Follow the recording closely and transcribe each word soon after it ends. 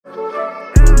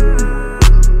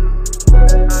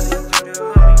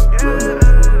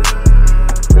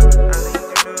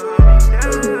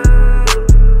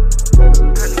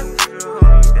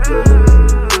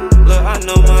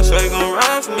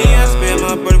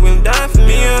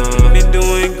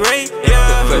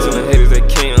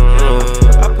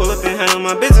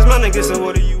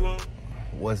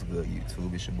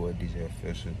YouTube? It's your boy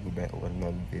IG-Imdjoffixial. We're back with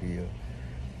another video.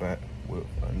 Back with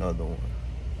another one.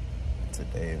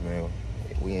 Today, man,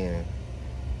 we in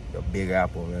the Big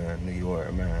Apple, man, New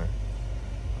York, man.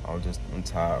 I'm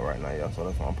tired right now, y'all, so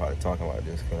that's why I'm probably talking like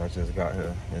this, because I just got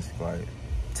here. It's like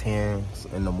 10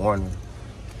 in the morning,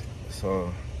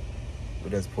 so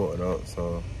we just pulled up,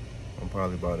 so I'm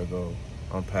probably about to go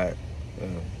unpack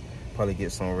and probably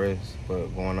get some rest, but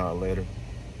going out later.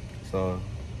 So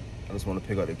I just want to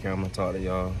pick up the camera, talk to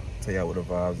y'all, tell y'all what the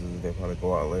vibes is. They'll probably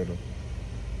go out later.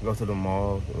 Go to the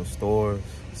mall, the stores,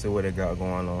 see what they got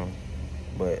going on.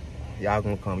 But y'all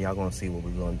gonna come, y'all gonna see what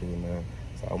we gonna do, man.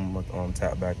 So I'm gonna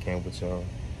tap back in with y'all,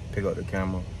 pick up the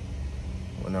camera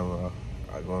whenever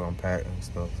I go unpack and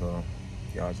stuff. So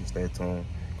y'all just stay tuned,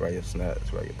 grab your snacks,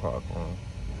 grab your popcorn,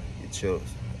 your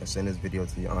chips, and send this video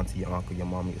to your auntie, your uncle, your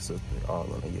mama, your sister, all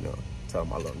of them, you know. Tell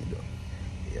them I love you, though.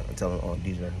 Yeah, and tell them on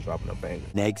DJ dropping a banger.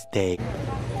 Next day.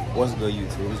 What's good,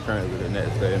 YouTube? It's currently the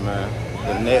next day, man.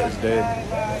 The next day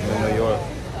in New York.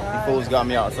 These fools got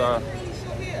me outside.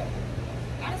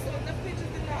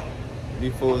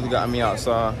 These fools got me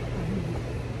outside.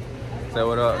 Say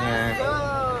what up, man.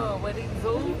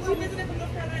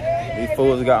 These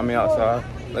fools got me outside.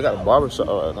 They got a barbershop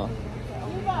right now.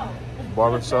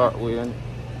 Barbershop, we in.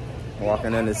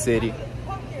 Walking in the city.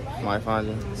 Might find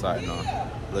you. Sorry, no.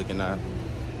 Looking at.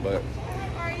 But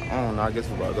I don't know. I guess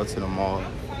we're about to go to the mall.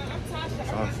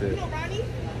 Some shit.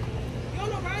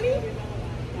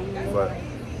 But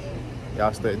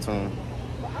y'all stay tuned.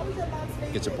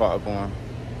 Get your popcorn,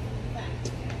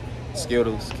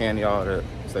 Skittles, candy, all that.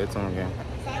 Stay tuned again.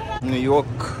 New York,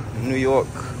 New York.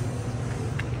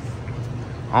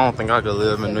 I don't think I could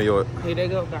live in New York. Here they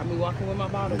go. Got me walking with my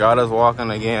bottle. Got us walking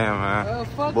again, man.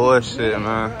 Bullshit,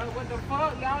 man. What the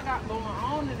fuck y'all got going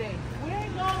on today? We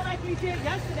ain't going like we did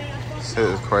yesterday. Shit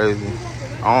is crazy.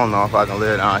 I don't know if I can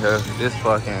live down here. This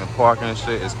fucking parking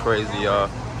shit is crazy, y'all.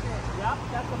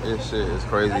 This shit is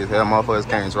crazy as hell. Motherfuckers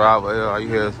can't drive over here. All you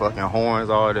hear is fucking horns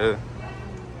all day.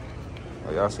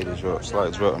 Oh, y'all see the drip,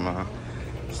 slight drip, man.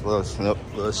 Just a little snip,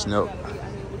 little snip.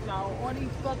 All these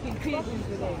fucking pigeons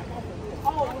today.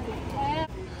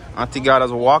 Auntie got us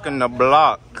walking the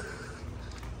block.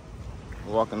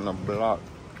 Walking the block.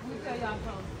 Let me tell y'all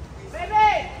something.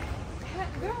 Baby!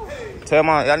 Tell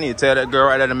I need to tell that girl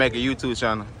right there to make a YouTube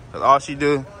channel. Cause all she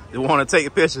do is want to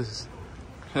take pictures.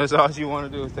 That's all she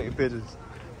want to do is take pictures.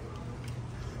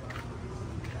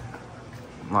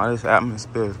 Nah, this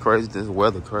atmosphere is crazy. This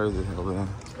weather crazy over there.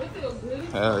 It feels good.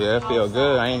 Hell yeah, it feel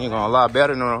good. I ain't even gonna lie,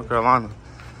 better than North Carolina.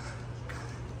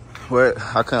 But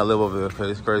I couldn't live over there because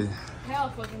it's crazy. Hell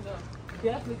fucking up.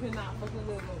 Definitely could not fucking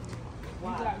live over here.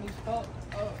 Wow. You got me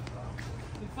fucked up.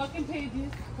 The fucking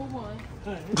pigeons, for one.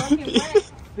 The fucking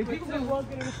rats. The people been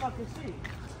working in the fucking shit.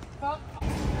 Fuck.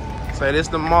 Say this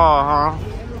the mall, huh?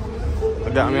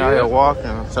 They got me out here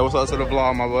walking. Say what's up to the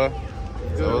vlog, my boy.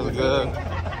 So what's good?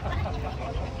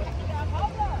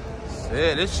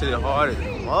 Shit, this shit hard as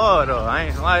mud though. I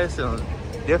ain't like some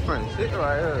different shit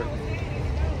right here.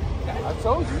 I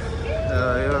told you.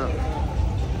 Yeah.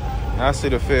 I see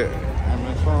the fit.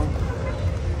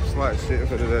 Slight shit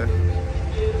for today.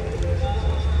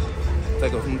 I'm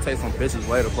gonna take some pictures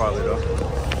later probably though.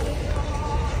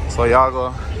 So y'all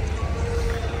go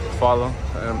follow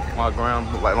my ground,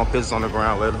 like my pictures on the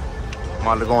ground later. I'm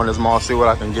about to go in this mall, see what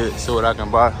I can get, see what I can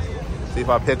buy, see if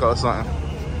I pick up something.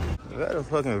 Is that a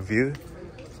fucking view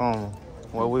from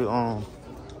where we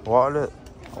walked it?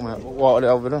 I mean, walked it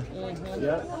over there.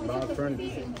 Yeah, about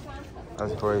furniture.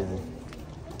 That's crazy.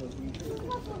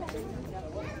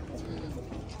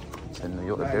 In New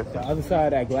York, The other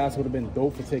side of that glass would have been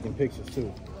dope for taking pictures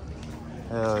too.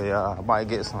 Hell yeah, I might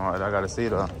get some. I gotta see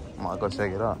though. I might go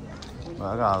check it out. But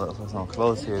I gotta look for some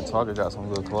clothes here. Target got some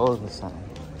good clothes or something.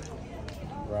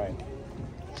 Right.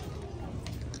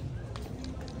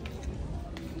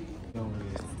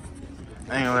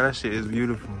 Anyway, that shit is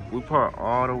beautiful. We parked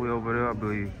all the way over there, I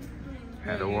believe.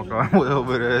 Had to walk all the way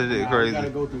over there. That shit crazy. We gotta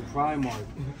go through Primark.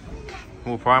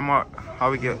 Well, Primark? How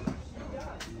we get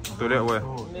through that way?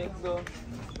 Next door.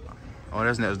 Oh,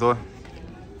 that's next door.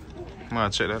 I'm gonna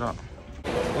check that out.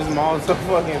 This mall is so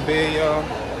fucking big, y'all.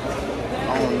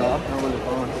 I don't know. I can't really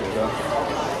find shit though.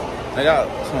 They got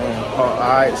some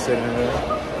alright sitting in there.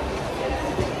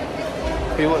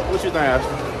 Hey, what you think,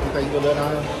 Ashley? You think you can live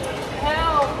down here?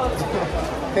 Hell fucking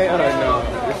Hell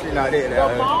no. This shit not it the down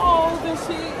here. malls and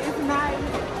shit is nice.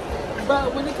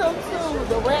 But when it comes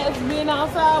to the rats being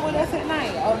outside with us at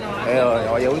night, oh no. Hell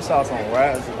no. Yeah, we saw some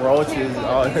rats, roaches,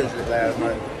 all this shit last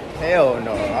night. Hell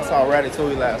no. I saw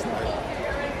Ratatouille last night.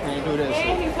 Can you do that shit?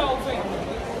 And his whole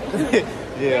family.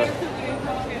 Yeah.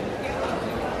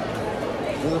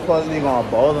 We're supposed to be going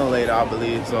bowling later, I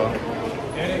believe, so.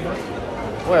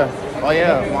 Where? Oh,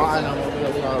 yeah. Mine, I'm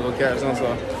gonna go catch some, so.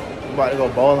 I'm about to go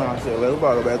bowling. I said, we're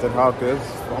about to go back to the house, because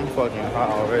I'm fucking hot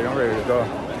already. I'm ready to go.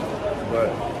 But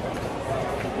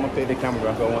I'm gonna take the camera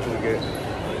back up once we get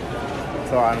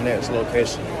to our next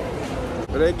location.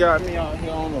 But they got me out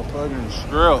here on the fucking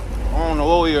strip. I don't know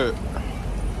what we at.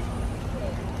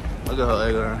 Look at her,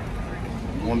 Egger.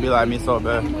 Wanna be like me so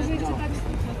bad.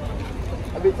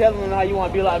 I be telling them how you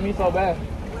wanna be like me so bad.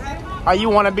 How you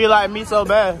wanna be like me so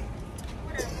bad?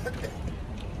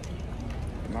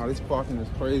 Nah, this parking is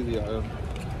crazy out here.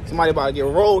 Somebody about to get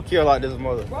roadkill like this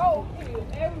mother. Roadkill.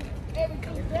 Every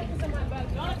 2 seconds somebody about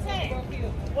to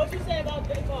roadkill. What you say about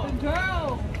that car? The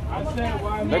girl. I said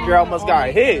why that girl must got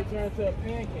hit.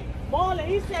 Marlon,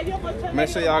 he said you must make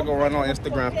sure y'all go run on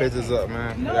Instagram pictures up,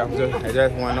 man. It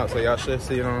just went up, so y'all should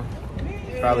see them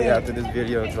probably after this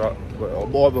video drop,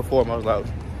 or before most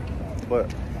likely.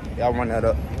 But y'all run that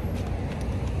up.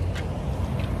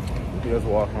 We just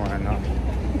walking right now.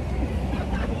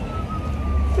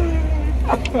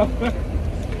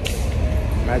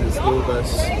 Magic school bus.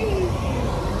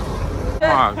 Oh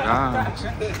my gosh.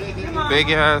 Big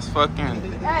ass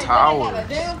fucking tower.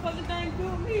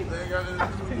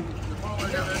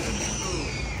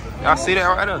 Y'all see that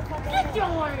right there?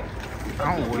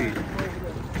 Don't wait.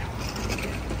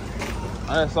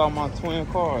 I just saw my twin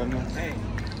car in there.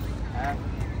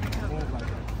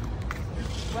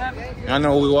 Y'all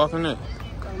know where we walking at?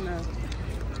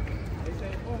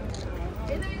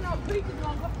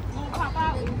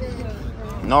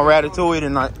 No ratatouille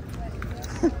tonight.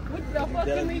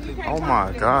 Oh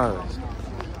my gosh.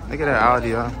 Look at that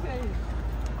Audi, huh?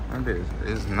 That bitch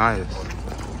is nice.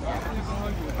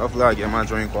 Hopefully I get my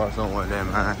dream car some one day,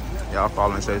 man. Y'all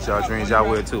follow and chase y'all dreams. Y'all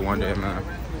will too one day, man.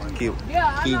 Keep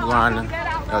grinding.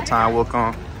 Your time will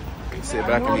come. Sit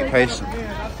back and be patient.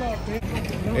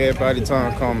 Everybody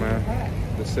time come, man.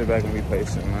 Just sit back and be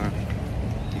patient, man.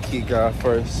 You keep God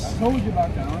first. I told you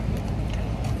about that, huh?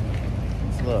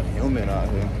 It's a little humid out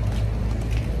here.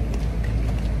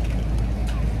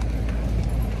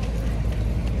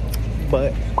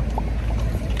 But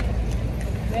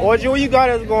Orgy, where you got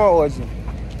us going, Orgy?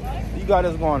 You got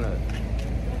us going there.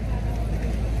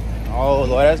 Oh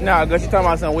Lord, that's not good. You talking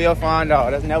about something we'll find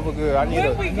out. That's never good. I need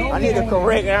a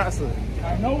correct answer.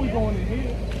 I know we going in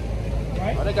here.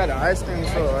 Right? Oh, they got the ice cream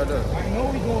store right there. I know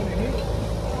we going in here.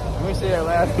 Let me see that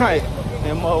last night.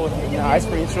 And Mo was in the ice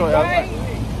cream store. Right.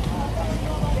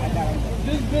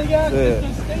 This big ass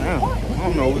damn, I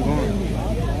don't know where we going.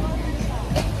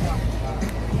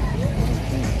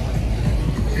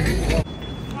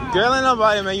 Girl, ain't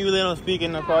nobody, man. You let them speak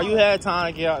in the car. You had time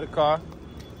to get out the car.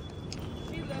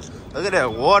 Look at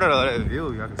that water, that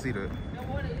view. Y'all can see that.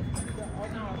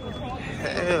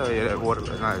 Hell yeah, that water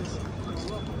looks nice.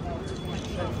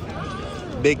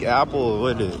 Big Apple,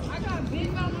 what is it?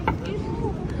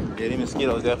 Yeah, these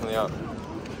mosquitoes definitely out.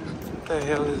 What the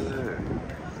hell is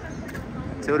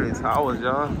that? Tilted Towers,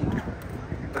 y'all.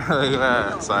 Look at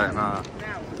that. Sorry, nah.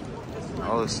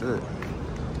 Oh shit.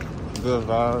 Good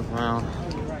vibes, man.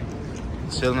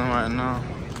 Chilling right now.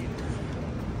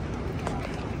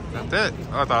 Not that.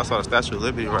 I thought I saw the Statue of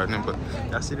Liberty right now, but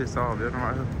y'all see this tall building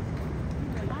right here?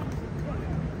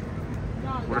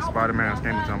 What a Spider-Man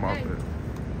came to jump off it.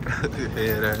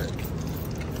 Yeah, that.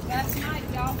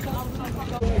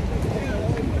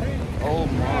 Oh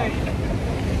my.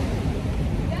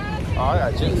 Oh, I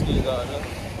got jet skis out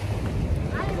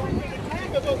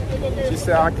there. She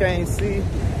said I can't see.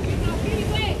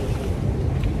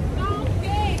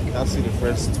 I see the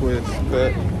fresh twist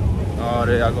cut. Oh,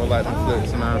 there y'all go like them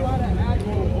flips, man.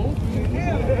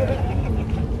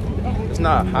 It's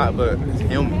not hot, but it's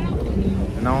humid.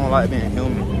 And I don't like being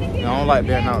humid. And I don't like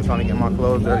being out trying to get my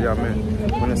clothes dirty. I mean,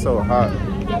 when it's so hot,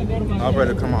 I'd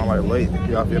rather come out like late.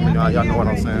 Y'all feel me? Y'all know what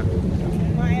I'm saying?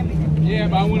 Yeah,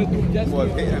 but I want to do just what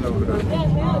hitting over there.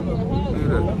 Look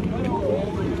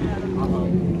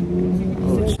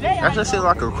at that. That's just shit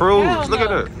like a cruise. Look at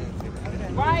that.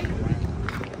 Right?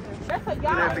 That's a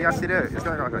yacht. Y'all see that? It's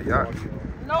like a yacht.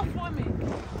 No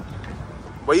swimming.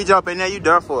 Well, you jump in there, you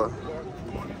done for.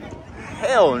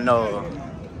 Hell no.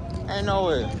 Ain't no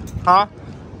way. Huh?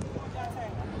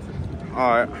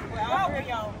 Alright. We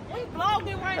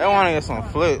vlogging right They want to get some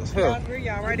flips. Hell.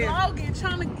 Vlogging,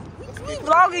 trying to. We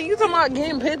vlogging. You talking about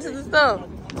getting pictures and stuff.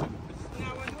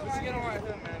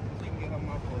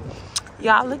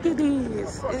 Y'all, look at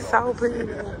these. It's so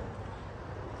pretty.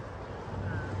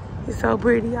 It's so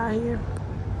pretty out here.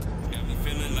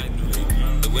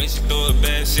 The way she throw a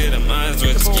bad shit, I might as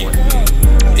well just keep.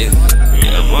 Yeah,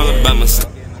 I'm all about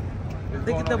myself.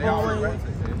 Look at the boys.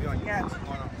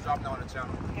 Drop it on the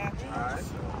channel. Gotcha. Alright.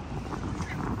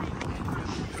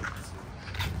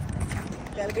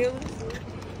 Got a building?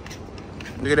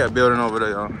 Look at that building over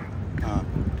there, y'all.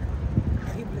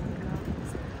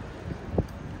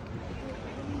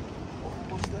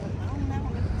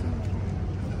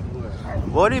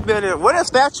 What he building? What is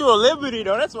Statue of Liberty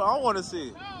though? That's what I want to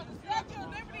see. No, the Statue of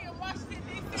Liberty in Washington,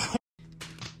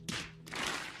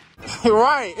 D.C.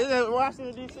 Right? Is it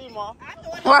Washington D.C., Mom? I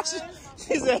thought it Washington. was.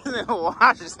 She said it's in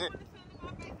Washington.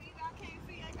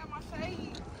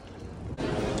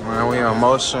 Man, we in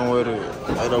motion with it.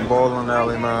 At the bowling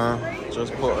alley, man.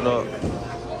 Just putting up.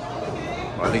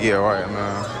 About to get right,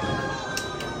 man.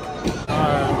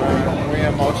 Alright, man. We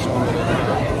in motion with it.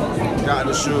 Got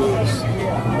the shoes.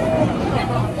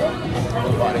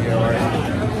 About to get right.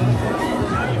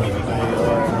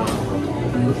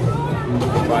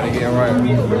 About to get right. We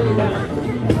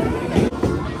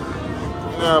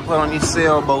gotta put on these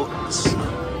sailboats.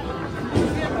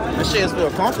 This shit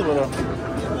feel comfortable though.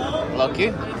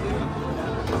 Lucky.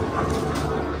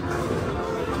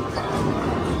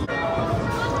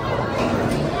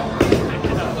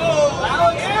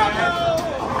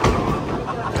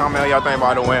 Comment y'all think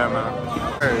about the win, man.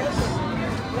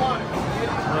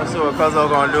 Let's see what Cuzzo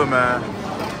gonna do, man.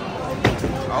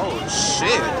 Oh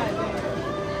shit.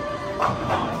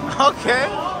 Okay.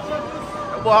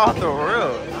 That boy off the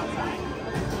real.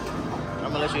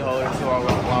 I'm gonna let you hold it while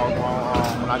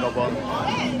when I go bowling.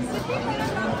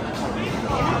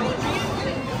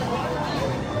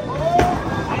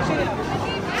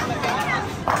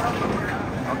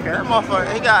 Okay, that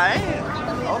motherfucker, he got aim.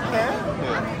 Okay.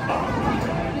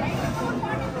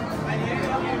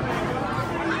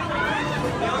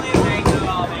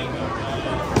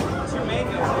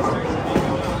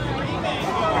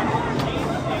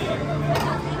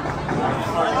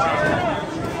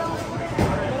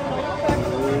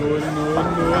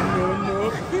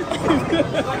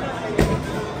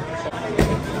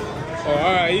 Oh,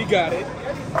 all right, you got it.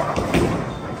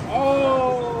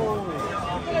 Oh!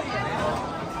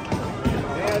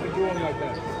 They had to do him like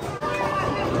that.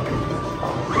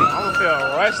 I'm gonna feel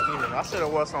rusty. I should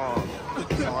have wore some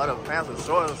other pants or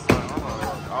shorts or something. I'm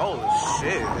like, oh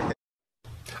shit.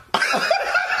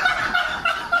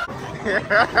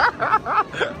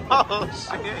 Oh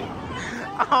shit.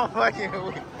 I'm fucking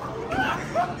weak.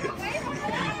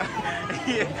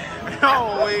 Yeah, I'm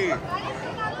weak.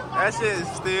 That shit is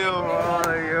still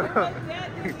on you.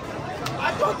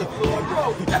 I thought the floor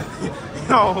broke.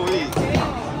 I'm weak.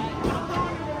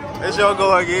 This y'all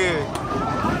go again.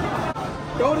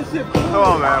 Throw the shit. Come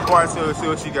on, man. Part two, see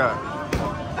what you got.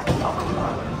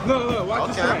 Look, watch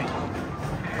Okay. the swing.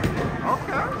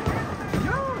 Okay.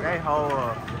 Hey, hold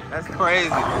up. That's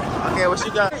crazy. Okay, what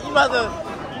you got? You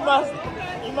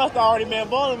must have already been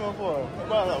bowling before. You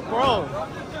must have pro.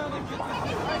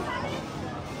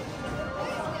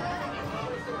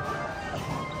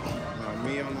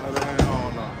 Me on the other hand, I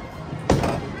don't know.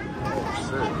 Oh,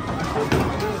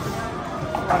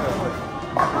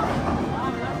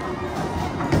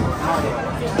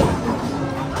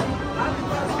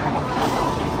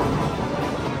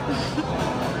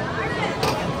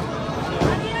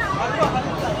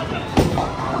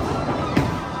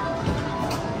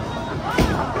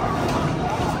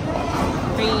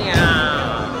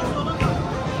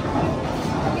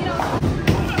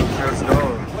 let's go.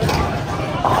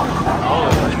 Oh,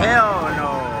 hell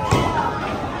no.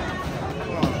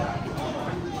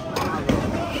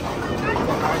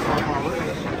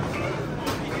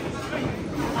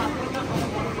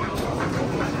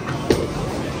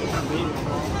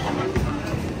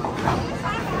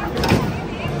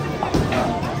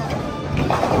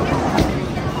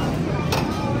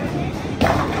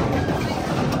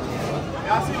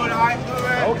 Y'all see what the eyes do,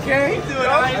 man? Okay. You see what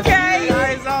the eyes do? The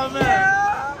eyes off, man.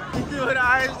 You see what the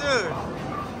eyes do?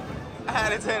 I had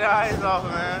to take the eyes off,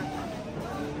 man.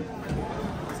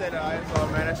 Take the eyes off,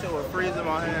 man. That shit was freezing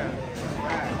my hand.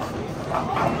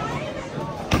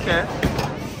 Okay.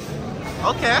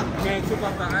 Okay. Man took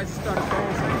off the ice and started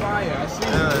throwing some fire. I see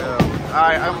you. Yeah.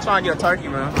 Alright, I'm trying to get a turkey,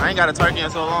 man. I ain't got a turkey in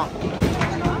so long.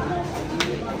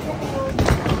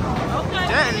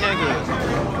 That nigga.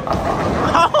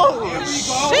 Oh,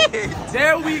 shit.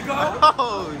 There we go.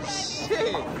 Oh,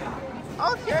 shit.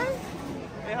 Okay.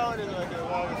 Hey, hold it like that.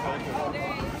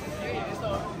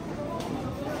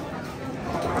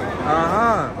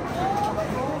 Uh-huh.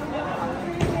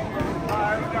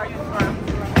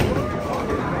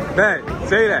 Bet,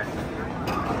 say that.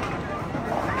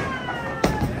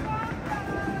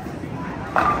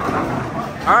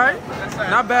 All right.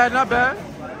 Not bad, not bad.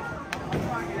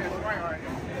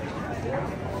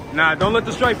 Nah, don't let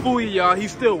the stripe fool you, y'all.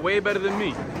 He's still way better than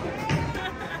me.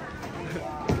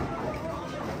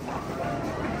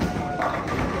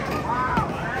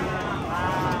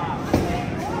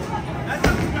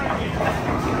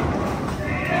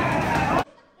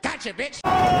 Gotcha, bitch.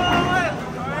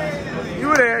 You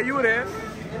were there, you were there.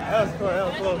 That was close, that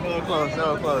was close, that was close, that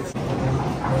was close.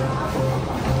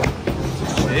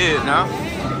 Shit, now.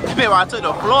 You bet I took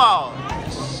the floor off.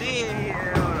 Shit.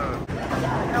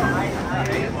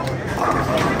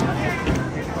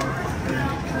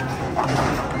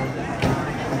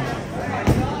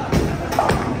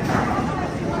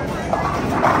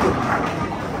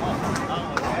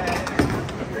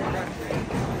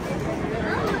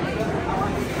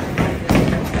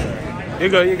 You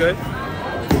good, you good.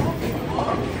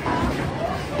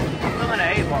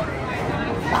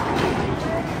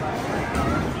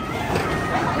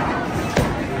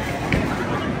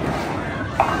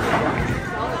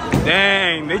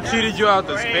 Dang, They cheated you out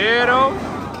the spare though?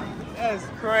 that's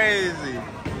crazy.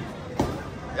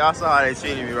 Y'all saw how they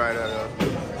cheated me right there though.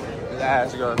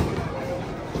 Last go.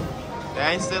 They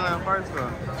ain't still in first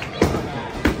though.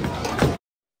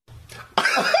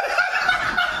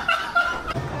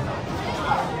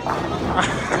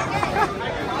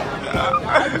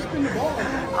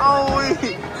 Oh,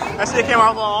 wait. That shit came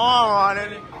off my arm on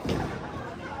it.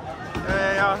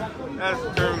 Hey, y'all. That's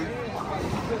true.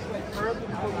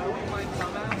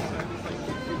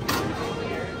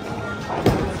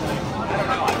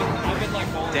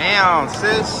 Damn,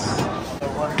 sis.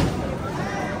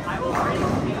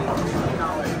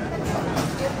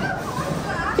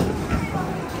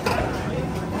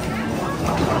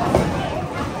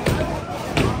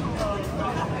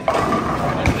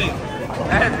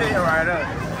 That's it right up.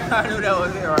 I knew that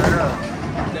was it right up.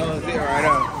 That was it right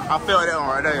up. I felt that one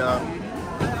right there, y'all.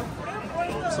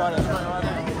 Saw that strike right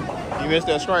there. You missed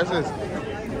that strike, sis?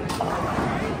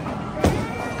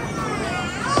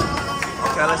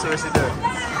 Okay, let's see what she did.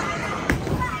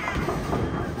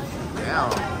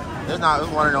 Damn.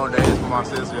 It's one of those days for my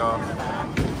sis, y'all.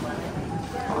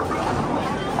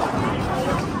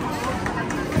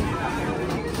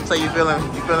 So you feeling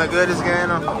good this game,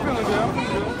 though? I'm feeling good, I'm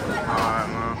feeling good. Alright,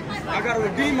 man. I gotta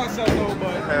redeem myself though,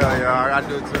 but Hell yeah, I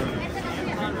do too.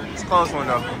 It's a close one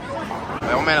though.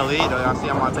 Hey, I'm in the lead though. Y'all see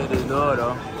I'm gonna take this dub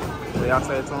though. So y'all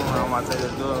say it to him, I'm gonna take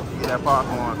this dub. Get that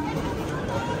popcorn.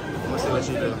 Let's see what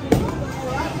she do.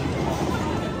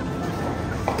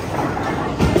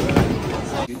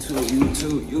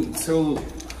 YouTube.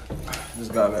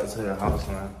 Just got back to the house,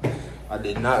 man. I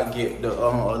did not get the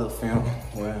other film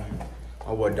when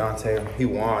my boy Dante, he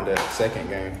won that second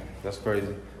game. That's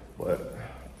crazy. But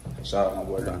shout out my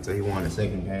boy Dante, he won the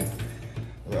second game.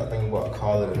 I think I'm about to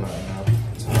call it a night now.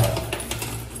 It's hot.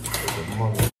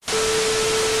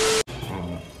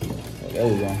 There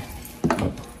we go.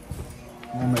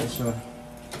 I'm gonna make sure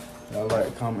y'all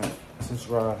like, comment,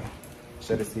 subscribe.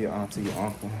 Share this to your auntie, your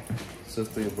uncle,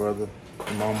 sister, your brother,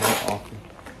 your mama, uncle,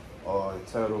 or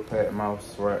the turtle, cat,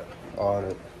 mouse, rat, all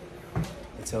that.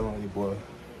 And tell them your boy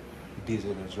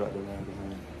DJ that's right around the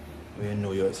room. We in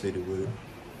New York City with it.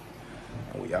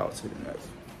 And we out to the next.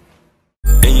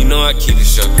 And you know I keep it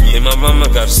short. And my mama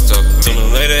got a stuff. Till no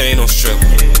later ain't no struggle.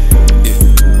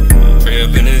 Yeah. Pray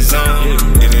up in his zone.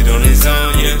 Get it on his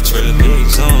own. Yeah, trailer in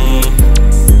his zone.